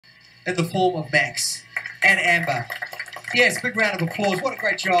in the form of Max and Amber. Yes, big round of applause. What a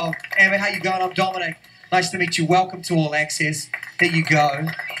great job. Amber, how you going? I'm Dominic. Nice to meet you. Welcome to All Access. There you go.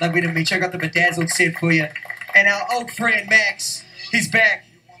 Lovely to meet you. I got the bedazzled set for you. And our old friend Max, he's back.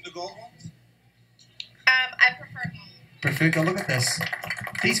 You want the gold ones? I prefer gold. Prefer gold. Look at this.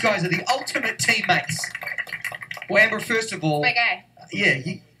 These guys are the ultimate teammates. Well, Amber, first of all, My guy. yeah,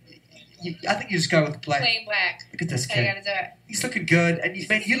 I think you just go with the black. Plain black. Look at this I kid. gotta do it. He's looking good. And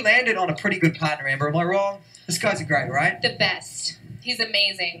you landed on a pretty good partner, Amber. Am I wrong? This guy's a great, right? The best. He's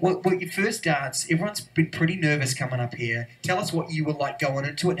amazing. Well, your first dance, everyone's been pretty nervous coming up here. Tell us what you were like going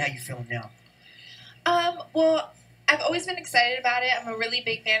into it and how you feeling now. Well, I've always been excited about it. I'm a really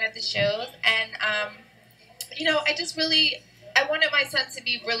big fan of the shows, and I wanted my son to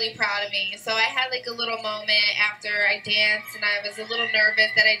be really proud of me. So I had like a little moment after I danced, and I was a little nervous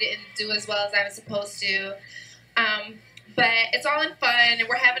that I didn't do as well as I was supposed to. But it's all in fun, and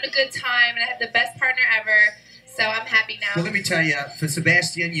we're having a good time, and I have the best partner ever. So I'm happy now. Well, let me tell you, for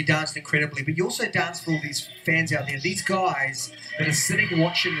Sebastian, you danced incredibly, but you also danced for all these fans out there. These guys that are sitting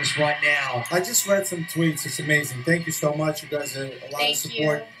watching this right now. I just read some tweets. It's amazing. Thank you so much. You guys are a lot of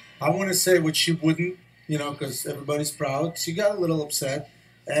support. You. I want to say what she wouldn't, because everybody's proud. She got a little upset.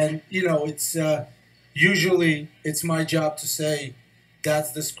 And, it's usually it's my job to say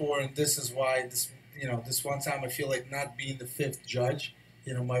that's the score and this is why. This one time I feel like not being the fifth judge,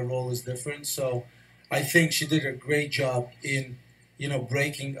 my role is different. So I think she did a great job in,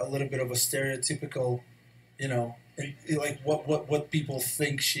 breaking a little bit of a stereotypical, like what people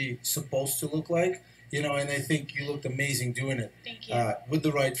think she's supposed to look like, and I think you looked amazing doing it. Thank you. With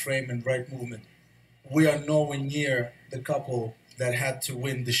the right frame and right movement. We are nowhere near the couple that had to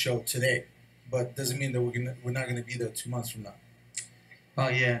win the show today, but doesn't mean that we're not gonna be there 2 months from now. Oh,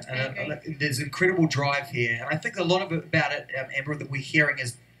 yeah. And there's incredible drive here. And I think a lot of it about it, Amber, that we're hearing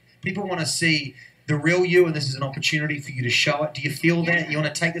is people want to see the real you, and this is an opportunity for you to show it. Do you feel that? You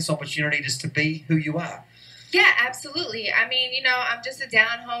want to take this opportunity just to be who you are? Yeah, absolutely. I mean, I'm just a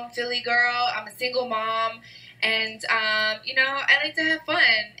down-home Philly girl. I'm a single mom, and I like to have fun,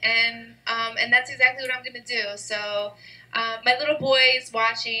 and that's exactly what I'm gonna do. So, my little boy's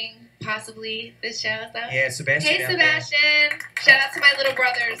watching possibly this show. So. Yeah, Sebastian. Hey, Sebastian! Shout out to my little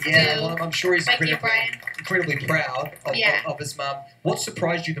brothers too. Well, I'm sure he's Mikey incredibly proud of his mum. What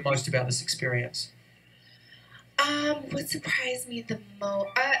surprised you the most about this experience? What surprised me the most?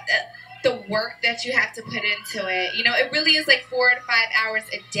 The work that you have to put into it. It really is like 4 to 5 hours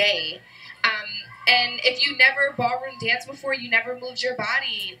a day. And if you never ballroom danced before, you never moved your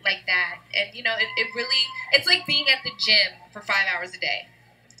body like that. And, it's like being at the gym for 5 hours a day.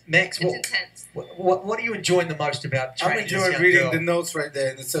 Max, it's intense. What are you enjoying the most about training I'm enjoying reading the notes right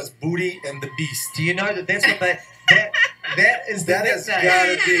there, and it says Booty and the Beast. Do you know that's what that is the has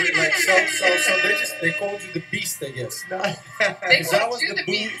gotta be like so they called you the Beast, I guess. No. Because I was the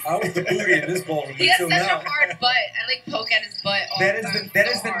Beast. I was the booty in this ballroom He has until such now. a hard butt. I like poke at his butt all That the is time. that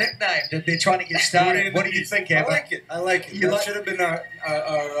is the nickname that they're trying to get started. What do you think, Amber? I like it. That should have been our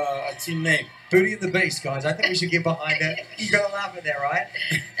team name. Booty and the Beast, guys. I think we should get behind it. You got to laugh at that, right?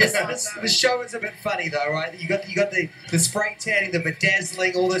 The show is a bit funny, though, right? You got the spray tanning, the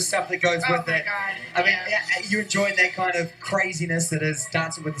bedazzling, all this stuff that goes with it. God. I mean, you enjoying that kind of craziness that is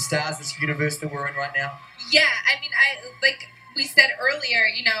Dancing with the Stars, this universe that we're in right now? Yeah, I mean, like we said earlier,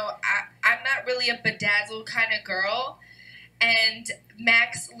 I'm not really a bedazzled kind of girl, and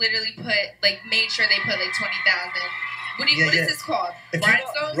Max literally made sure they put like 20,000. What is this called?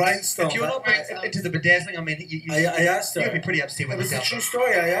 Rhinestones. If you're not into the bedazzling, I mean, I asked her. You'd be pretty upset with yourself. yourself. It's a true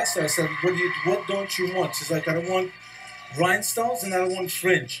story. I asked her. I said, "What don't you want?" She's like, "I don't want rhinestones and I don't want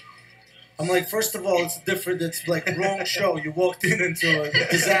fringe." I'm like, first of all, it's different. It's like wrong show. You walked into a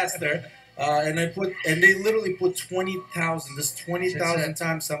disaster. And they literally put 20,000. This 20,000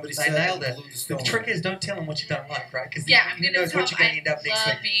 times somebody said. They nailed it. The trick is don't tell them what you don't like, right? Because I'm you know what you're going to end up next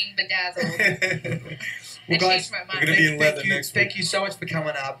week. love being bedazzled. Well, guys, we're going to be in leather next week. Thank you so much for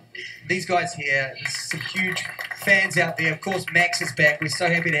coming up. These guys here, there's some huge fans out there. Of course, Max is back. We're so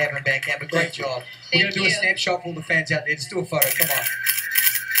happy to have him back. Have a great job. We're going to do a snapshot for all the fans out there. Just do a photo. Come on.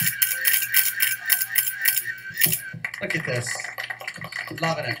 Look at this.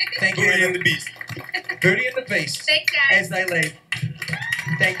 Loving it. Thank you. Booty and the Beast. Booty and the Beast. Thanks, guys. As they leave.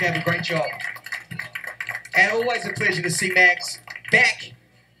 Thank you. Have a great job. And always a pleasure to see Max back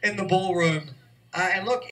in the ballroom. And look,